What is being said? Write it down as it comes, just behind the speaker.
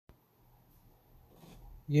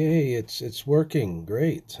Yay, it's working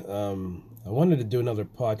great. I wanted to do another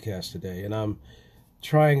podcast today, and I'm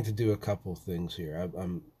trying to do a couple things here.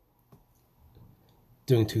 I'm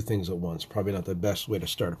doing two things at once. Probably not the best way to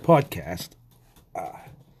start a podcast. Uh,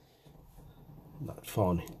 Not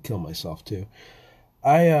falling, kill myself too.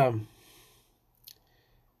 I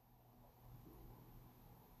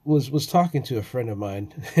was talking to a friend of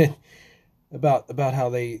mine about how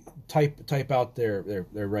they type out their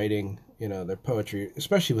writing, their poetry,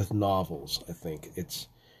 especially with novels. I think it's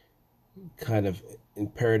kind of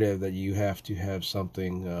imperative that you have to have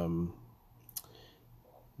something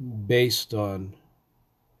based on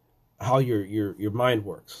how your mind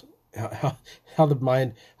works, how the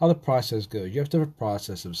mind, how the process goes. You have to have a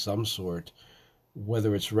process of some sort,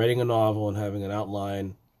 whether it's writing a novel and having an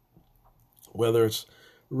outline, whether it's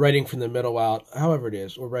writing from the middle out, however it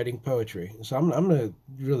is, or writing poetry. So I'm gonna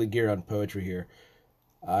really gear on poetry here.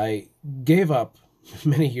 I gave up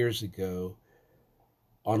many years ago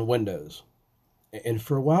on Windows, and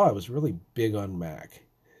for a while I was really big on Mac,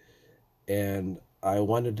 and I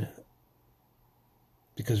wanted,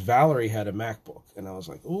 because Valerie had a MacBook, and I was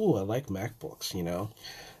like, "Ooh, I like MacBooks."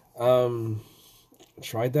 Um,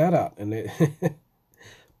 Tried that out, and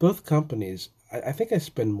both companies. I think I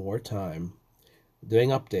spend more time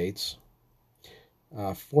doing updates,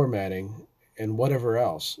 formatting, and whatever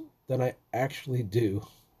else than I actually do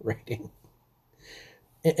writing.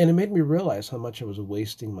 And it made me realize how much I was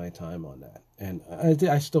wasting my time on that. And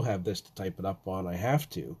I still have this to type it up on. I have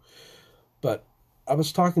to, but I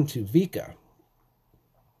was talking to Vika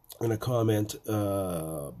in a comment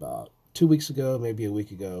about 2 weeks ago, maybe a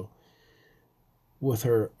week ago, with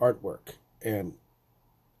her artwork. And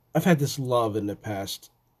I've had this love in the past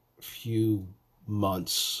few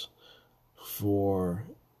months for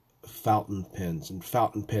fountain pens and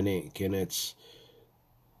fountain pen ink, and it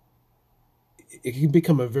can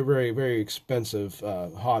become a very very expensive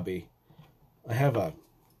hobby. I have a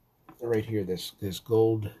right here this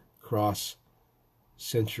gold cross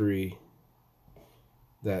century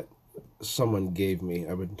that someone gave me.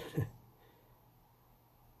 I would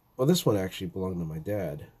well, this one actually belonged to my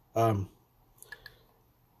dad.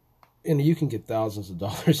 And you can get thousands of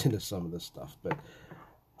dollars into some of this stuff, but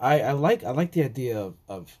I like the idea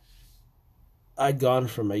of I'd gone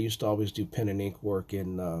from, I used to always do pen and ink work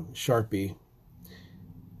in Sharpie,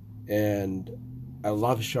 and I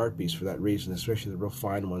love Sharpies for that reason, especially the real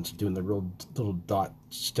fine ones, doing the real little dot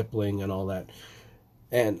stippling and all that.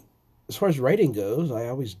 And as far as writing goes, I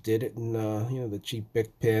always did it in the cheap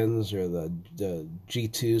Bic pens or the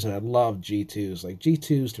G2s, and I love G2s. Like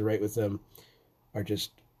G2s, to write with them are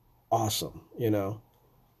just awesome. And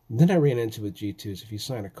then I ran into with G2s. If you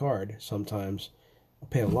sign a card, sometimes I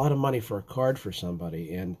pay a lot of money for a card for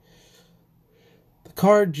somebody, and the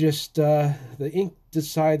card just the ink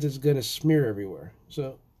decides it's going to smear everywhere.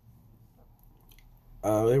 So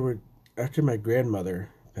they were after my grandmother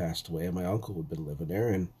passed away, and my uncle had been living there,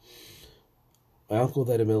 and my uncle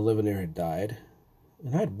that had been living there had died,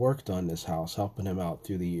 and I'd worked on this house, helping him out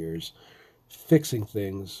through the years, fixing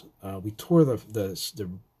things. We tore the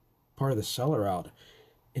part of the cellar out,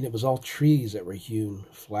 and it was all trees that were hewn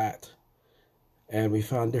flat, and we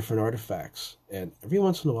found different artifacts, and every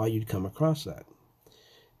once in a while you'd come across that.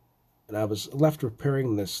 And I was left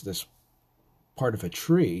repairing this part of a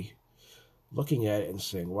tree, looking at it and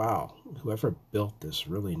saying, "Wow, whoever built this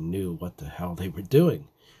really knew what the hell they were doing."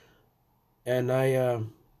 And there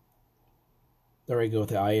I go with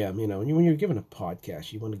the I am. When you're given a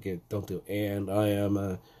podcast, you want to get, don't do and I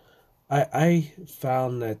am. I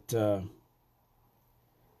found that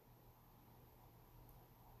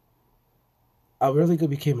I really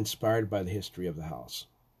became inspired by the history of the house.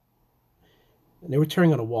 And they were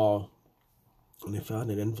tearing on a wall, and they found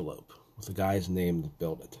an envelope with the guy's name that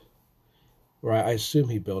built it. Or I assume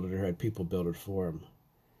he built it or had people build it for him.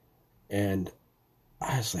 And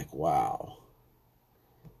I was like, wow.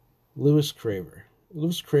 Lewis Craver.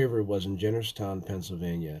 Lewis Craver was in Jennerstown,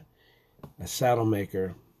 Pennsylvania, a saddle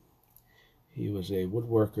maker. He was a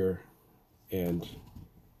woodworker, and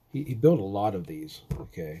he built a lot of these,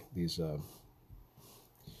 okay, these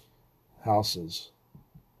houses.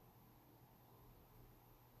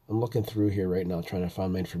 I'm looking through here right now trying to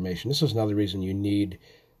find my information. This is another reason you need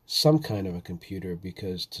some kind of a computer,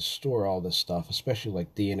 because to store all this stuff, especially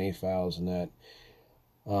like DNA files and that,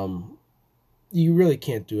 um, you really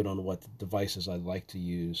can't do it on what devices I like to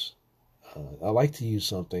use. I like to use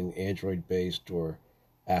something Android based or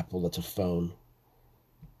Apple that's a phone.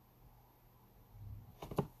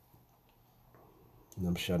 And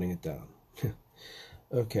I'm shutting it down.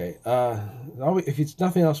 Okay. If it's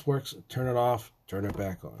nothing else works, turn it off, turn it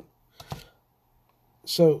back on.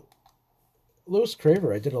 So Louis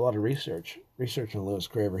Craver, I did a lot of research on Louis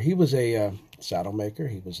Craver. He was a saddle maker.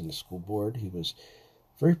 He was in the school board. He was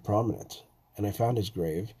very prominent, and I found his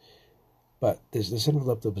grave. But this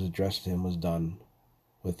envelope that was addressed to him was done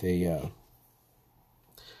with a.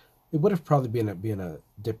 It would have probably been a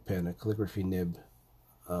dip pen, a calligraphy nib,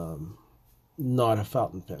 um, not a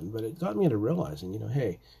fountain pen. But it got me into realizing,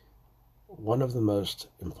 hey, one of the most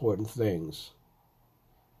important things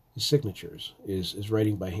is signatures, is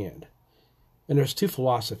writing by hand. And there's two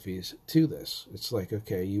philosophies to this. It's like,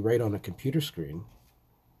 okay, you write on a computer screen.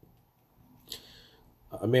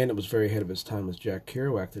 A man that was very ahead of his time was Jack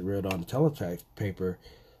Kerouac, that wrote on a teletype paper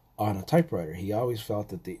on a typewriter. He always felt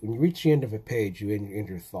that when you reach the end of a page, you end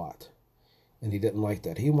your thought. And he didn't like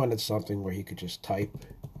that. He wanted something where he could just type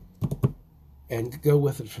and go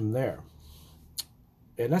with it from there.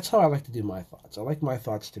 And that's how I like to do my thoughts. I like my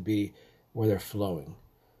thoughts to be where they're flowing.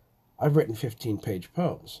 I've written 15-page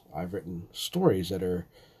poems. I've written stories that are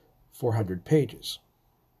 400 pages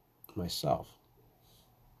myself.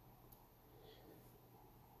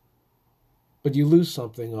 But you lose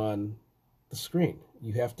something on the screen.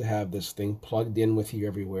 You have to have this thing plugged in with you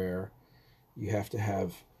everywhere. You have to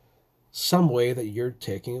have some way that you're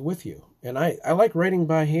taking it with you. And I like writing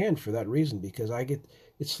by hand for that reason, because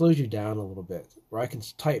it slows you down a little bit, where I can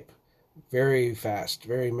type very fast,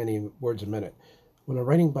 very many words a minute. When I'm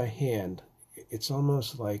writing by hand, it's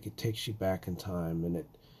almost like it takes you back in time, and it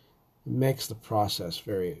makes the process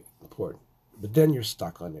very important. But then you're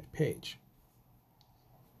stuck on that page.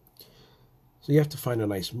 So you have to find a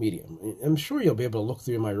nice medium. I'm sure you'll be able to look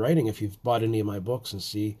through my writing if you've bought any of my books and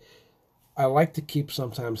see. I like to keep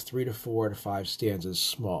sometimes 3 to 4 to 5 stanzas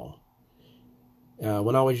small.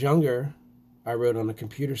 When I was younger, I wrote on a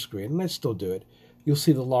computer screen, and I still do it. You'll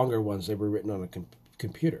see the longer ones, they were written on a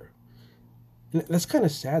computer. And that's kind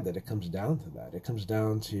of sad that it comes down to that. It comes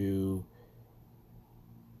down to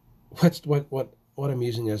what I'm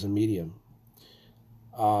using as a medium.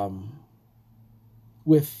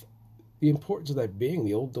 With the importance of that being,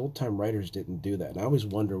 the old time writers didn't do that. And I always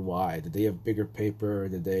wonder why. Did they have bigger paper?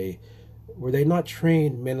 Were they not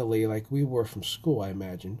trained mentally like we were from school, I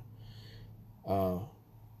imagine?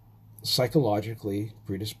 Psychologically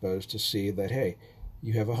predisposed to see that, hey,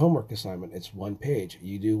 you have a homework assignment, it's 1 page.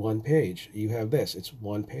 You do 1 page. You have this, it's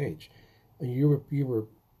 1 page. And you were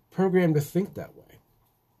programmed to think that way.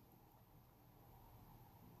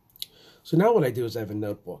 So now what I do is I have a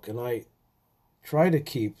notebook, and I try to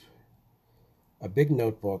keep a big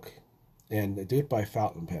notebook and do it by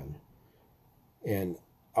fountain pen. And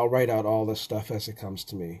I'll write out all this stuff as it comes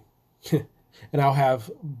to me. And I'll have,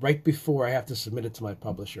 right before I have to submit it to my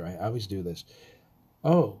publisher, I always do this.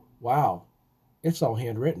 Oh, wow, it's all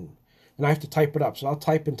handwritten. And I have to type it up. So I'll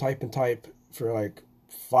type and type and type for like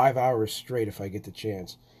 5 hours straight if I get the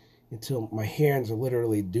chance, until my hands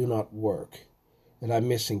literally do not work and I'm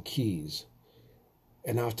missing keys.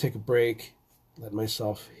 And I'll take a break, let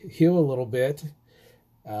myself heal a little bit,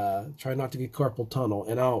 try not to get carpal tunnel,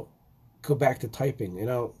 and I'll go back to typing,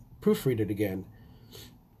 and I'll proofread it again.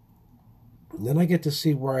 And then I get to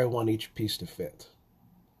see where I want each piece to fit.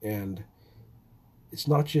 And it's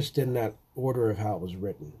not just in that order of how it was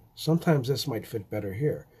written. Sometimes this might fit better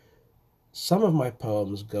here. Some of my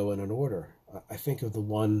poems go in an order. I think of the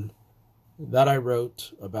one that I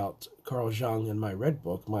wrote about Carl Jung in my red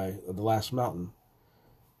book, The Last Mountain,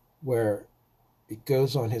 where it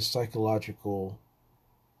goes on his psychological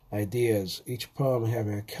ideas, each poem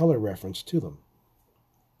having a Keller reference to them.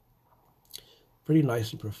 Pretty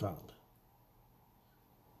nice and profound.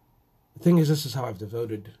 The thing is, this is how I've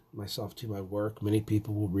devoted myself to my work. Many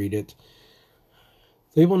people will read it.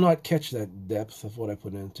 They will not catch that depth of what I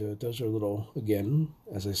put into it. Those are little, again,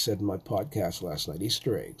 as I said in my podcast last night,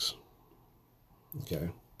 Easter eggs. Okay.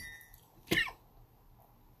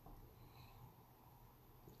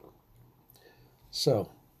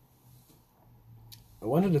 So, I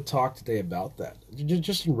wanted to talk today about that,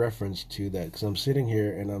 just in reference to that, because I'm sitting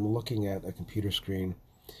here and I'm looking at a computer screen,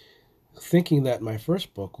 thinking that my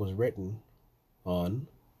first book was written on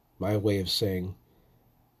my way of saying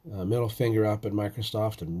middle finger up at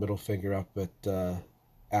Microsoft and middle finger up at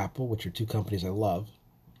Apple, which are two companies I love.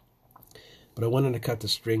 But I wanted to cut the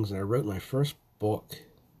strings, and I wrote my first book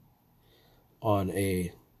on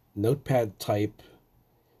a notepad type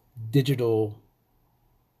digital.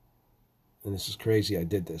 And this is crazy, I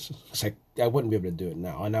did this. It's like, I wouldn't be able to do it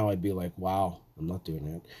now. Now I'd be like, wow, I'm not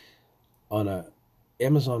doing that. On a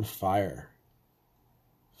Amazon Fire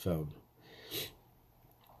phone,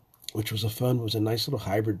 which was a nice little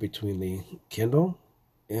hybrid between the Kindle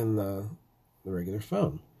and the regular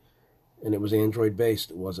phone. And it was Android based.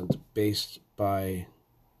 It wasn't based by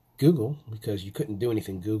Google because you couldn't do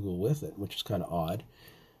anything Google with it, which is kind of odd.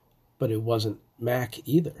 But it wasn't Mac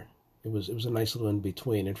either. It was a nice little in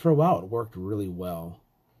between, and for a while it worked really well.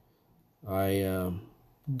 I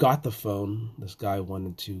got the phone. This guy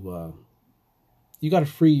wanted to. You got a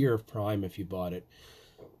free year of Prime if you bought it.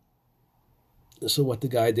 So what the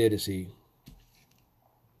guy did is he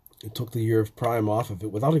took the year of Prime off of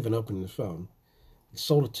it without even opening the phone. He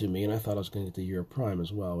sold it to me, and I thought I was going to get the year of Prime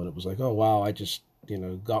as well. And it was like, oh wow, I just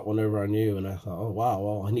got one over on you, and I thought, oh wow,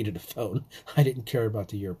 well I needed a phone. I didn't care about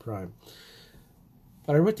the year of Prime,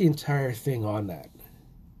 but I wrote the entire thing on that.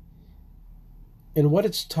 And what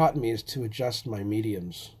it's taught me is to adjust my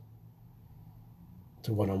mediums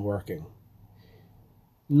to when I'm working,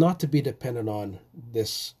 not to be dependent on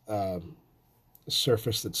this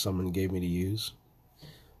surface that someone gave me to use,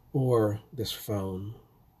 or this phone,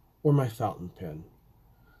 or my fountain pen.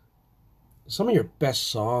 Some of your best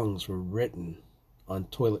songs were written on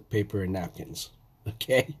toilet paper and napkins,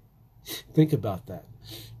 okay? Think about that.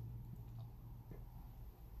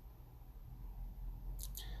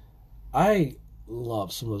 I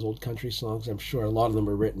love some of those old country songs. I'm sure a lot of them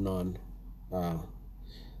are written on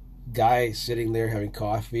guy sitting there having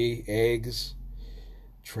coffee, eggs,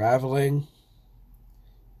 traveling,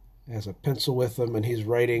 has a pencil with him, and he's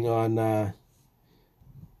writing on a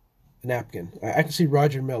napkin. I can see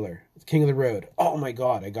Roger Miller, King of the Road. Oh my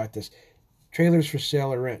God, I got this. Trailers for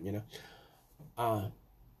sale or rent, The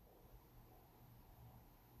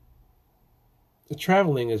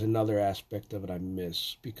traveling is another aspect of it I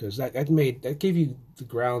miss, because that gave you the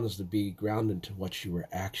grounds to be grounded to what you were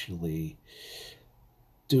actually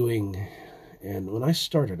doing. And when I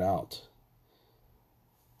started out,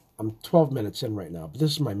 I'm 12 minutes in right now, but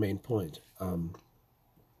this is my main point.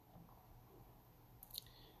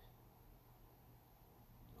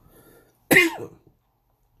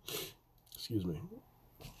 Excuse me.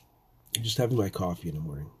 I'm just having my coffee in the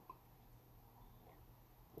morning.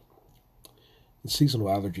 And seasonal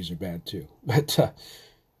allergies are bad too. But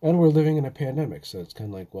and we're living in a pandemic, so it's kind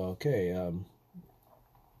of like, well, okay,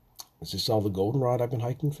 is this all the goldenrod I've been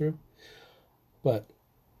hiking through? But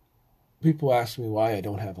people ask me why I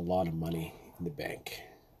don't have a lot of money in the bank.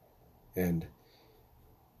 And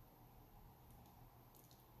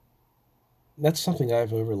that's something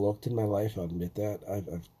I've overlooked in my life. I'll admit that.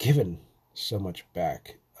 I've given so much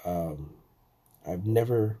back. I've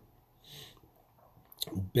never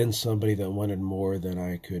been somebody that wanted more than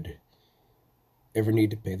I could ever need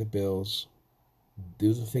to pay the bills,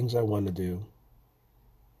 do the things I want to do,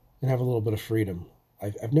 and have a little bit of freedom.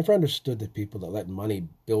 I've never understood the people that let money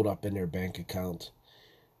build up in their bank account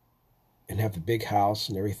and have the big house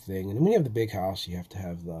and everything. And when you have the big house, you have to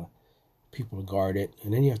have the people to guard it,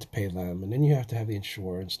 and then you have to pay them, and then you have to have the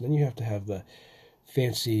insurance, and then you have to have the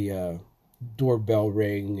fancy doorbell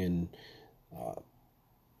ring, and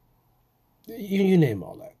you name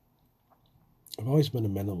all that. I've always been a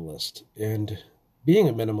minimalist, and being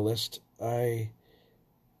a minimalist, I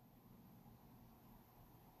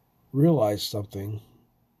realized something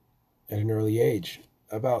at an early age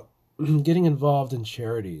about getting involved in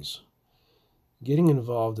charities, getting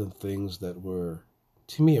involved in things that were,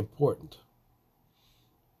 to me, important.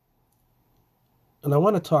 And I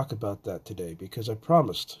want to talk about that today because I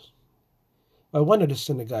promised. I wanted to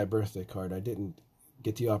send a guy a birthday card. I didn't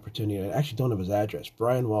get the opportunity. I actually don't have his address.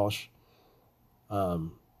 Brian Walsh.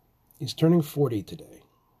 He's turning 40 today.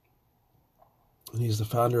 And he's the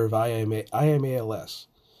founder of IMALS.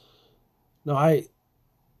 Now,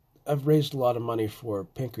 I've raised a lot of money for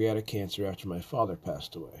pancreatic cancer after my father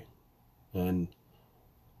passed away. And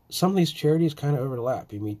some of these charities kind of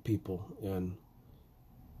overlap. You meet people, and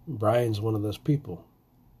Brian's one of those people.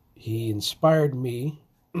 He inspired me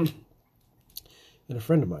and a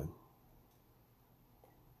friend of mine.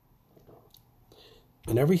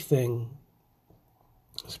 And everything,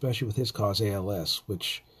 especially with his cause, ALS,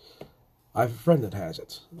 which I have a friend that has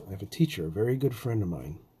it. I have a teacher, a very good friend of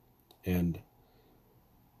mine. And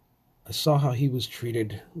I saw how he was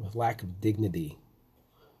treated with lack of dignity.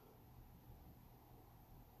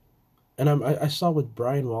 And I saw what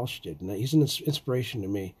Brian Walsh did, and he's an inspiration to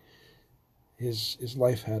me. His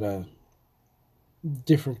life had a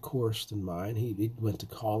different course than mine. He went to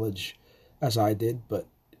college, as I did, but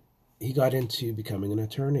he got into becoming an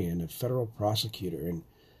attorney and a federal prosecutor, and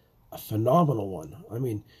a phenomenal one. I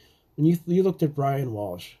mean, when you looked at Brian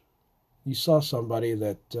Walsh, you saw somebody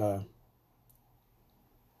that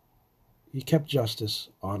he kept justice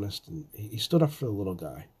honest, and he stood up for the little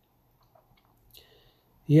guy.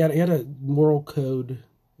 He had a moral code.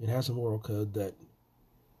 It has a moral code that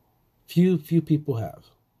few people have.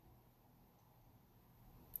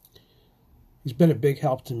 He's been a big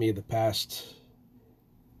help to me the past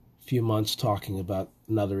few months talking about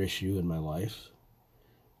another issue in my life.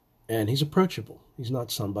 And he's approachable. He's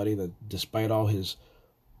not somebody that, despite all his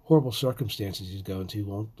horrible circumstances he's going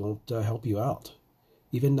to, won't help you out,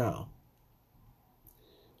 even now.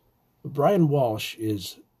 But Brian Walsh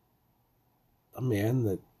is a man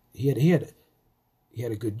that he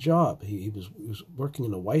had a good job. He was working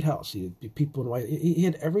in the White House. He had people in the White. He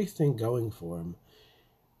had everything going for him.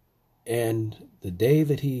 And the day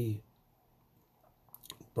that he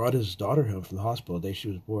brought his daughter home from the hospital, the day she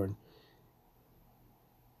was born,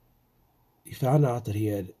 he found out that he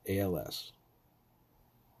had ALS.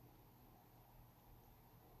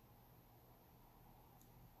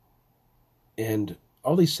 And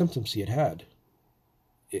all these symptoms he had,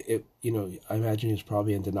 I imagine he was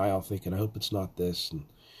probably in denial, thinking, I hope it's not this. And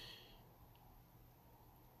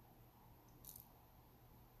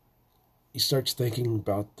he starts thinking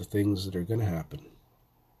about the things that are going to happen.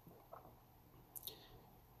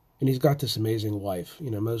 And he's got this amazing wife.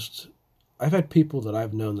 I've had people that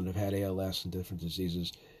I've known that have had ALS and different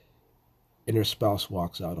diseases, and their spouse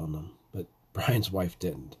walks out on them. But Brian's wife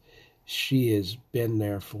didn't. She has been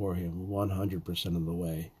there for him 100% of the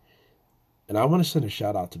way. And I want to send a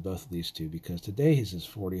shout out to both of these two, because today is his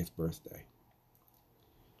 40th birthday.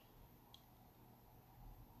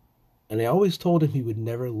 And I always told him he would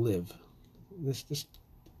never live. This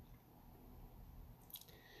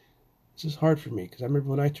is hard for me, because I remember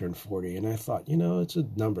when I turned 40 and I thought, it's a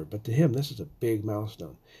number. But to him, this is a big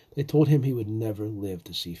milestone. They told him he would never live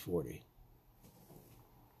to see 40.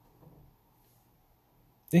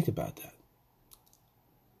 Think about that.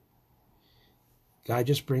 Guy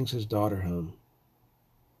just brings his daughter home,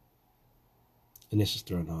 and this is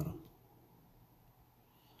thrown on him.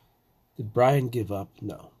 Did Brian give up?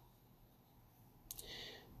 No.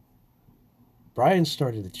 Brian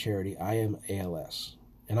started a charity, I Am ALS,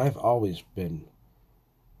 and I've always been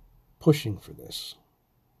pushing for this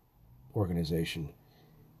organization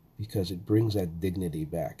because it brings that dignity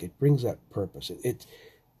back. It brings that purpose.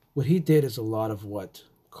 What he did is a lot of what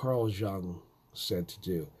Carl Jung said to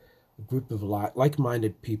do. A group of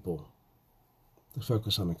like-minded people to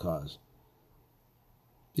focus on a cause.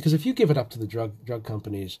 Because if you give it up to the drug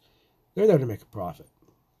companies, they're there to make a profit.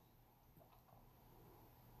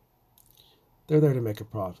 They're there to make a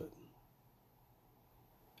profit.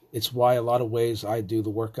 It's why a lot of ways I do the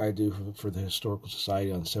work I do for the Historical Society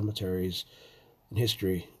on cemeteries and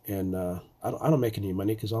history. And I don't make any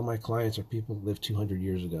money, because all my clients are people who lived 200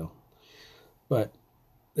 years ago. But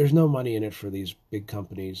there's no money in it for these big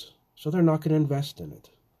companies, so they're not going to invest in it.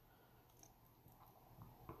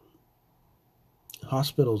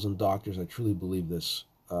 Hospitals and doctors, I truly believe this,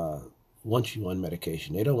 want you on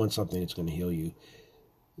medication. They don't want something that's going to heal you.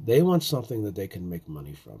 They want something that they can make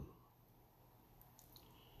money from.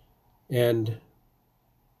 And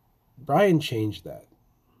Brian changed that.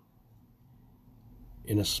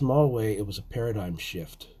 In a small way, it was a paradigm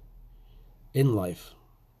shift in life.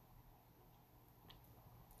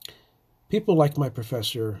 People like my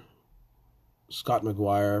professor, Scott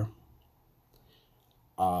McGuire,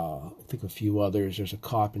 I think a few others. There's a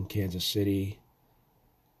cop in Kansas City.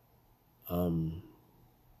 Her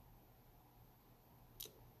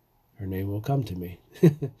name will come to me.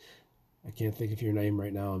 I can't think of your name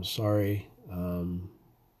right now. I'm sorry.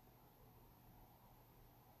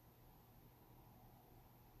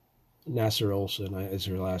 Nasser Olson is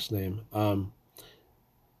her last name.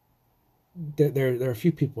 There are a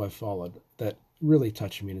few people I've followed that really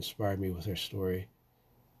touched me and inspired me with their story.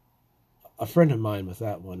 A friend of mine with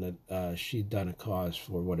that one, that she'd done a cause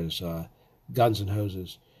for what is Guns and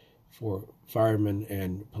Hoses for firemen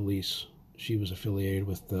and police. She was affiliated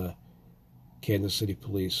with the Kansas City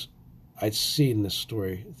Police. I'd seen this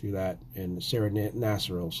story through that, and Sarah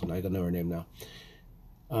Nasser Olson, I don't know her name now,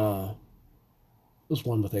 was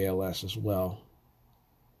one with ALS as well.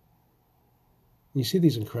 You see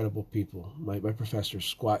these incredible people. My professor,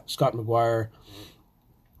 Scott McGuire,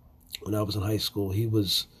 when I was in high school,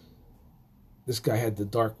 this guy had the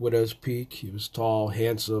dark widow's peak. He was tall,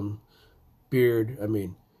 handsome, beard,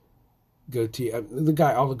 goatee. The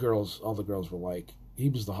guy, all the girls were like, he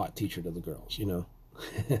was the hot teacher to the girls,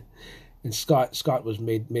 And Scott was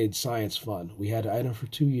made science fun. I had him for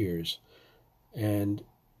 2 years, and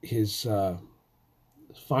his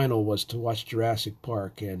final was to watch Jurassic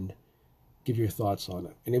Park and give your thoughts on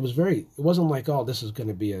it. And it wasn't like, oh, this is going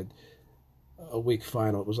to be a week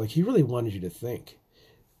final. It was like he really wanted you to think.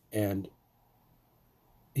 And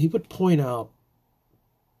he would point out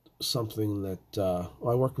something that,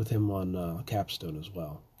 I worked with him on Capstone as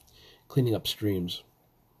well, cleaning up streams.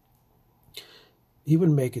 he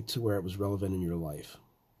would make it to where it was relevant in your life.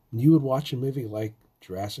 You would watch a movie like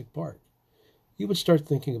Jurassic Park. You would start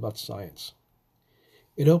thinking about science.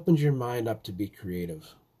 It opens your mind up to be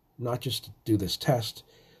creative, not just to do this test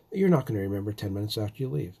that you're not going to remember 10 minutes after you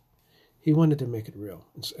leave. He wanted to make it real,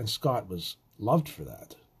 and Scott was loved for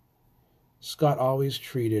that. Scott always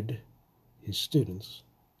treated his students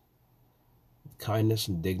with kindness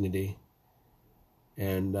and dignity,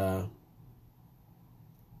 and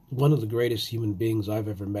one of the greatest human beings I've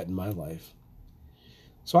ever met in my life.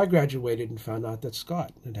 So I graduated and found out that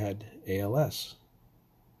Scott had ALS.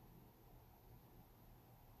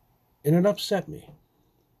 And it upset me.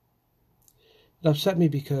 It upset me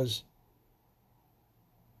because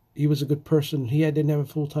he was a good person. Didn't have a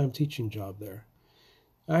full-time teaching job there.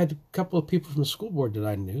 I had a couple of people from the school board that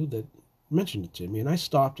I knew that mentioned it to me, and I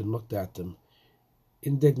stopped and looked at them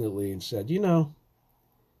indignantly and said,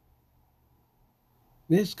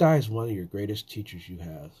 this guy is one of your greatest teachers you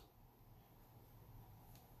have.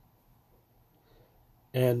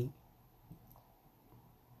 And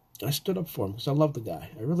I stood up for him because I love the guy.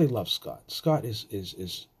 I really love Scott. Scott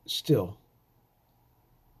is still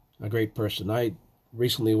a great person. I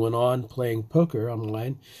recently went on playing poker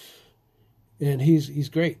online, and he's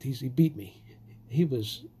great. He beat me. He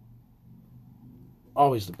was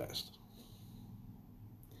always the best.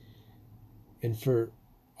 And for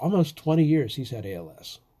almost 20 years, he's had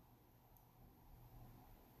ALS.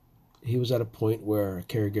 He was at a point where a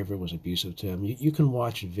caregiver was abusive to him. You can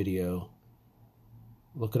watch a video,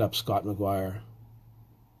 look it up, Scott McGuire,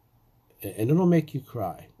 and it'll make you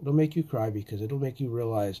cry. It'll make you cry because it'll make you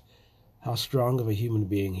realize how strong of a human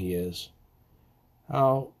being he is,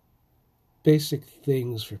 how basic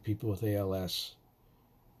things for people with ALS,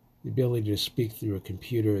 the ability to speak through a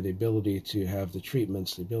computer, the ability to have the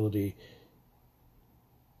treatments, the ability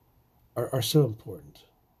are so important.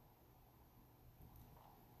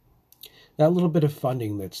 That little bit of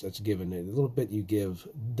funding that's given, the little bit you give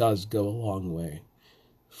does go a long way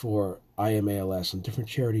for I Am ALS and different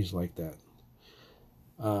charities like that.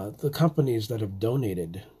 The companies that have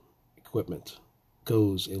donated equipment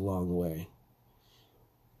goes a long way.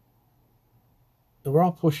 And we're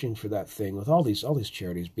all pushing for that thing with all these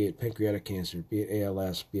charities, be it pancreatic cancer, be it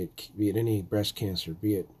ALS, be it any breast cancer,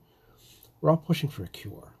 we're all pushing for a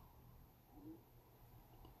cure.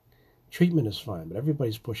 Treatment is fine, but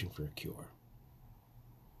everybody's pushing for a cure.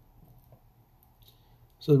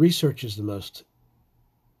 So the research is the most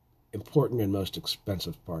important and most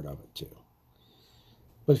expensive part of it too.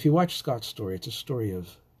 But if you watch Scott's story, it's a story of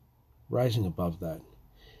rising above that.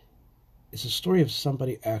 It's a story of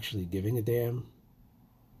somebody actually giving a damn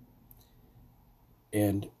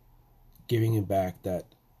and giving him back that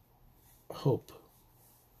hope.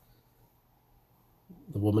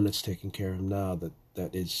 The woman that's taking care of him now,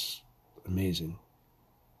 that is amazing.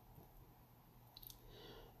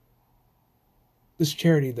 This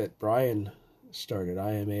charity that Brian started,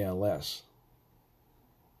 I Am ALS,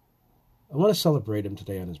 I want to celebrate him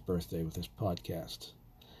today on his birthday with this podcast.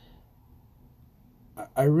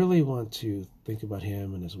 I really want to think about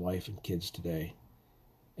him and his wife and kids today.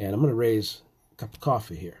 And I'm going to raise a cup of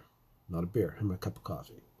coffee here. Not a beer, I'm a cup of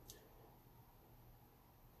coffee.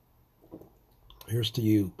 Here's to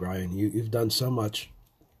you, Brian. You've done so much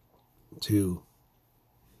to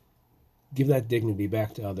give that dignity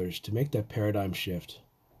back to others, to make that paradigm shift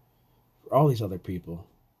for all these other people.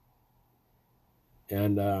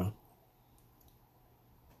 And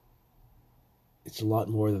it's a lot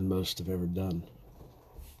more than most have ever done.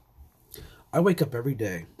 I wake up every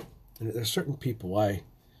day, and there's certain people, I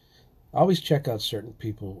always check out certain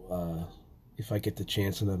people if I get the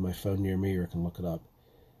chance and have my phone near me or can look it up.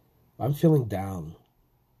 I'm feeling down.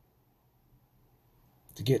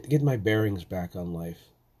 To get my bearings back on life.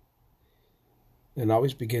 And it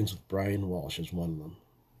always begins with Brian Walsh as one of them.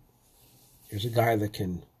 Here's a guy that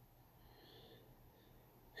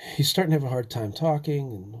he's starting to have a hard time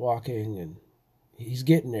talking and walking, and he's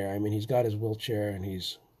getting there. I mean, he's got his wheelchair, and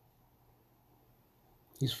he's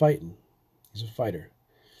fighting. He's a fighter.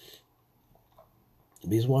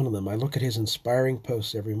 But he's one of them. I look at his inspiring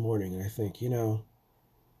posts every morning, and I think,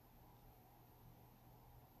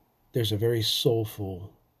 there's a very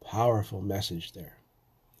soulful, powerful message there.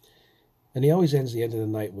 And he always ends the end of the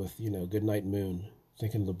night with, good night, moon,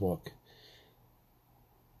 thinking of the book.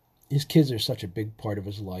 His kids are such a big part of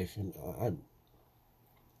his life, and I'm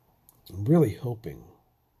really hoping,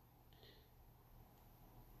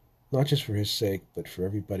 not just for his sake, but for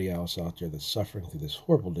everybody else out there that's suffering through this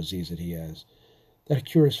horrible disease that he has, that a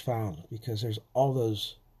cure is found, because there's all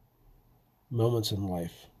those moments in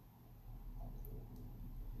life.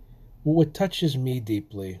 What touches me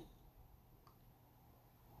deeply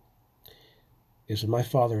is when my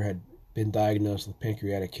father had been diagnosed with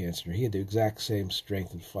pancreatic cancer, he had the exact same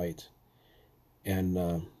strength and fight. And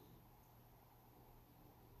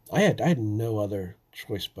I had no other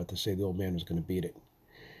choice but to say the old man was going to beat it.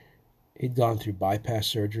 He'd gone through bypass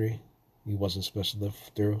surgery he wasn't supposed to live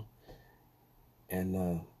through.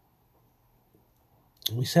 And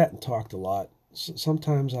we sat and talked a lot.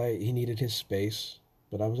 Sometimes he needed his space,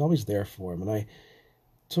 but I was always there for him. And I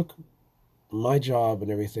took my job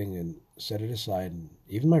and everything and set it aside, and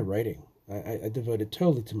even my writing. I devoted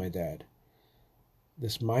totally to my dad.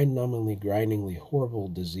 This mind-numbingly, grindingly horrible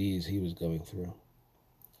disease he was going through.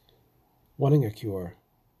 Wanting a cure.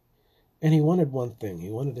 And he wanted one thing. He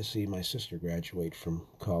wanted to see my sister graduate from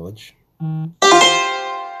college.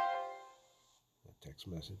 Text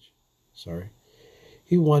message. Sorry.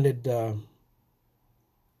 He wanted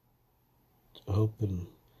hope and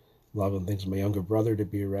love and things, my younger brother to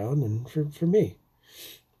be around, and for me.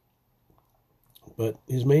 But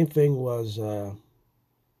his main thing was to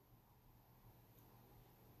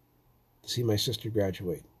see my sister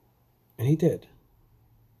graduate. And he did.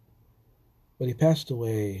 But he passed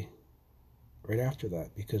away right after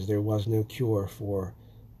that because there was no cure for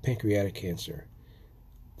pancreatic cancer.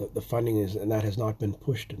 The funding is, and that has not been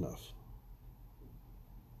pushed enough.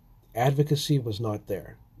 Advocacy was not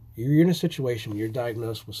there. You're in a situation where you're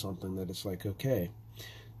diagnosed with something that it's like, okay,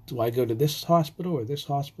 do I go to this hospital or this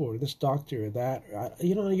doctor or that?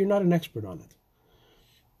 You're not an expert on it.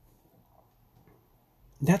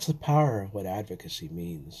 That's the power of what advocacy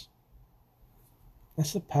means.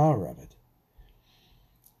 That's the power of it.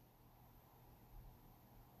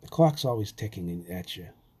 The clock's always ticking at you.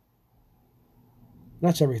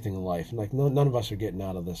 That's everything in life. Like none of us are getting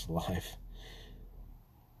out of this alive.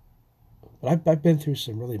 But I've been through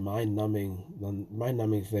some really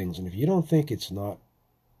mind-numbing things, and if you don't think it's not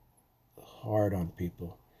hard on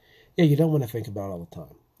people, yeah, you don't want to think about it all the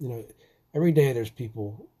time. Every day there's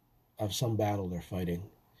people of some battle they're fighting,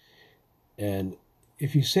 and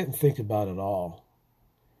if you sit and think about it all,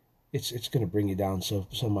 it's going to bring you down so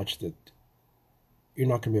much that you're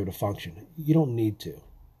not going to be able to function. You don't need to.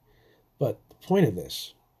 But the point of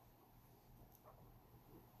this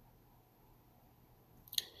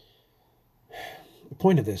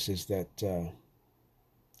is that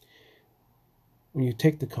when you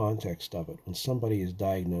take the context of it, when somebody is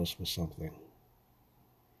diagnosed with something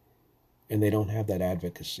and they don't have that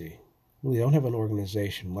advocacy, when they don't have an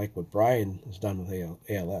organization like what Brian has done with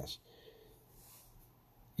ALS,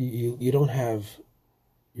 you don't have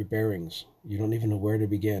your bearings. You don't even know where to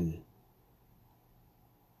begin.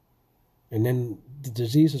 And then the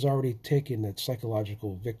disease has already taken its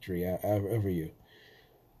psychological victory over you.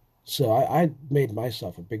 So I made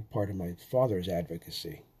myself a big part of my father's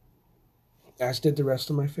advocacy, as did the rest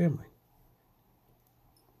of my family.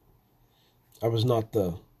 I was not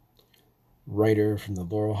the writer from the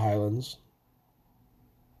Laurel Highlands.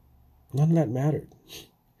 None of that mattered.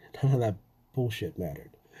 None of that bullshit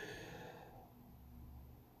mattered.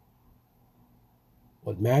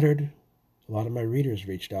 What mattered, a lot of my readers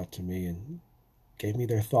reached out to me and gave me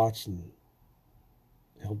their thoughts and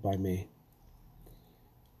held by me.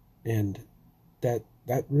 And that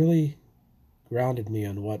really grounded me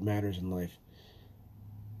on what matters in life.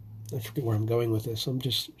 I forget where I'm going with this. I'm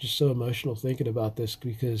just so emotional thinking about this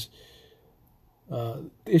because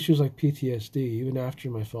issues like PTSD, even after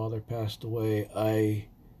my father passed away, I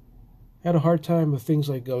had a hard time with things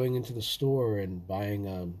like going into the store and buying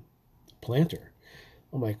a planter.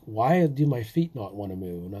 I'm like, why do my feet not want to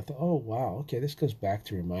move? And I thought, oh, wow, okay, this goes back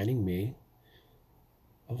to reminding me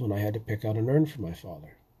of when I had to pick out an urn for my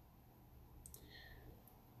father.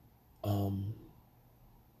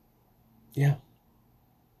 Yeah.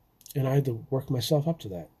 And I had to work myself up to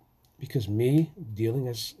that. Because me, dealing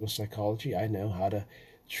with psychology, I know how to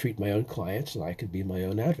treat my own clients and I could be my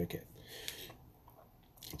own advocate.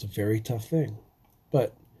 It's a very tough thing.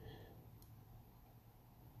 But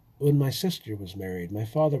when my sister was married, my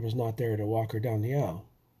father was not there to walk her down the aisle.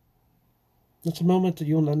 That's a moment that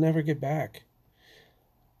you'll never get back.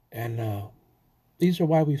 And these are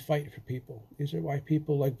why we fight for people. These are why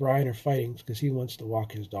people like Brian are fighting, because he wants to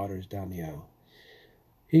walk his daughters down the aisle.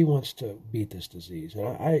 He wants to beat this disease. And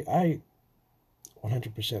I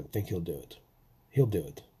 100% think he'll do it. He'll do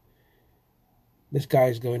it. This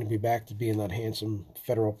guy's going to be back to being that handsome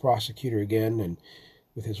federal prosecutor again and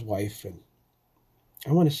with his wife. And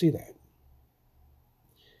I want to see that.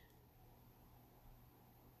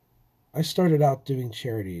 I started out doing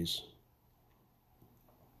charities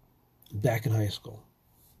back in high school.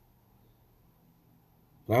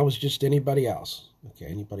 And I was just anybody else. Okay,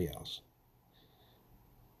 anybody else.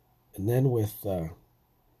 And then with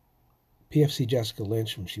PFC Jessica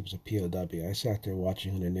Lynch when she was a POW. I sat there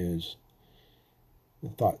watching the news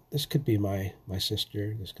and thought, this could be my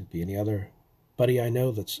sister. This could be any other buddy I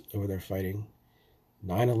know that's over there fighting.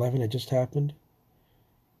 9/11 had just happened.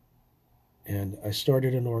 And I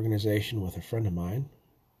started an organization with a friend of mine,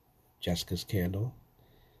 Jessica's Candle,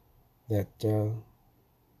 that was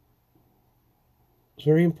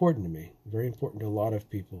very important to me, very important to a lot of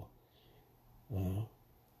people.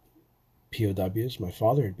 POWs. My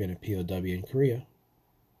father had been a POW in Korea.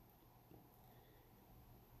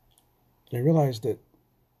 And I realized that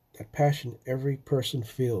passion every person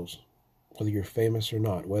feels, whether you're famous or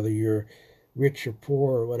not, whether you're rich or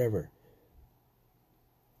poor or whatever.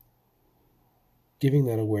 Giving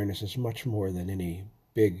that awareness is much more than any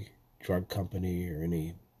big drug company or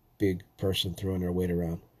any big person throwing their weight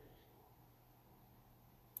around.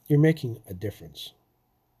 You're making a difference.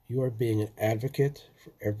 You are being an advocate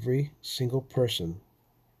for every single person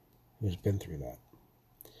who has been through that.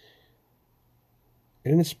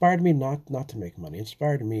 And it inspired me not to make money. It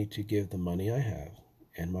inspired me to give the money I have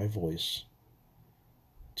and my voice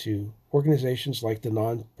to organizations like the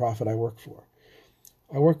nonprofit I work for.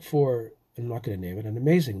 I work for, I'm not going to name it, an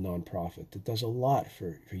amazing nonprofit that does a lot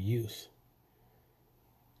for youth.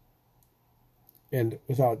 And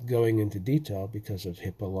without going into detail because of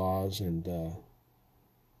HIPAA laws and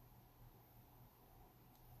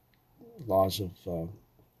laws of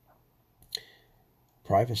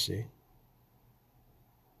privacy,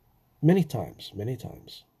 many times,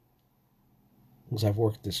 because I've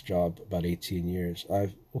worked this job about 18 years,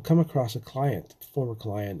 I will come across a client, a former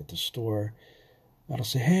client at the store. I'll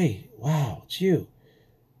say, hey, wow, it's you.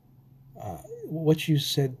 What you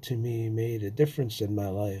said to me made a difference in my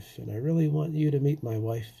life, and I really want you to meet my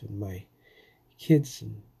wife and my kids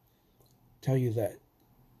and tell you that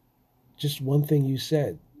just one thing you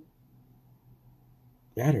said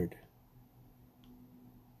mattered.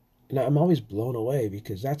 And I'm always blown away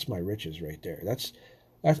because that's my riches right there.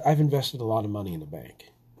 I've invested a lot of money in the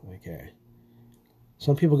bank. Okay.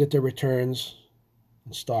 Some people get their returns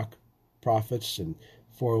and stock profits and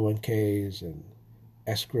 401ks and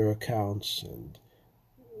escrow accounts and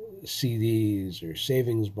CDs or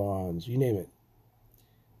savings bonds, you name it.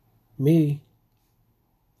 Me,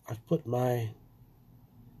 I've put my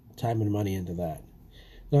time and money into that.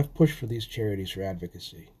 And I've pushed for these charities for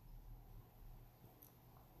advocacy.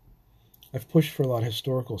 I've pushed for a lot of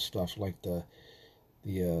historical stuff like the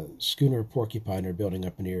schooner Porcupine they're building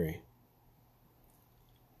up in Erie.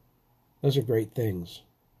 Those are great things.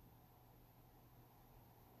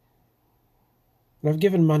 And I've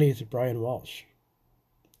given money to Brian Walsh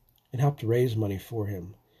and helped raise money for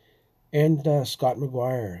him. And Scott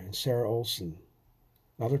McGuire and Sarah Olson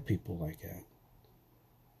and other people like that.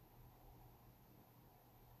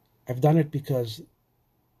 I've done it because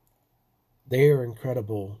they are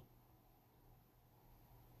incredible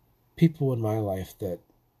people in my life that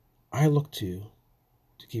I look to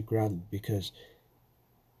keep grounded because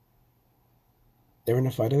they're in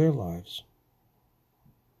a fight of their lives.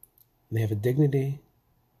 And they have a dignity,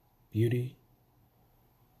 beauty,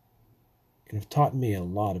 and have taught me a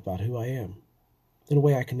lot about who I am in a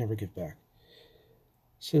way I can never give back.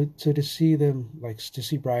 So to see them, like to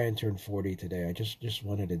see Brian turn 40 today, I just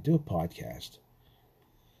wanted to do a podcast.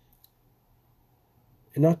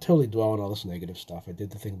 And not totally dwell on all this negative stuff. I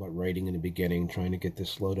did the thing about writing in the beginning, trying to get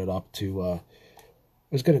this loaded up to, I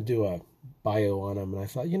was going to do a bio on him, and I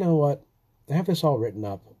thought, you know what? I have this all written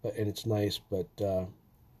up, and it's nice, but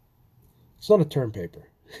it's not a term paper.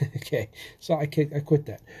 Okay, so I quit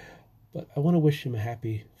that. But I want to wish him a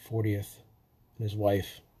happy 40th, and his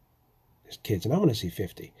wife, his kids, and I want to see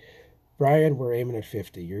 50. Brian, we're aiming at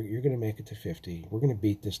 50. You're going to make it to 50. We're going to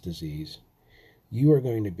beat this disease. You are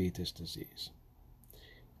going to beat this disease.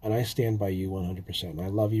 And I stand by you 100%. And I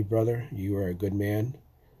love you, brother. You are a good man.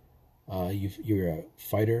 You're a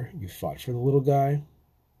fighter. You fought for the little guy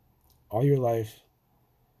all your life.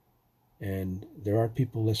 And there are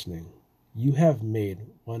people listening. You have made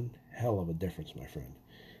one hell of a difference, my friend.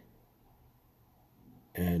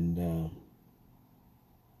 And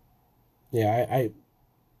yeah, I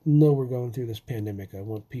know we're going through this pandemic. I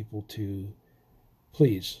want people to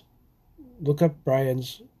please look up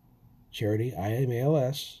Brian's charity,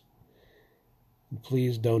 IMALS, and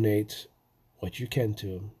please donate what you can to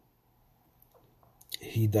him.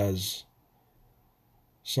 He does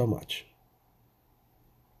so much.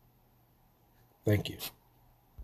 Thank you.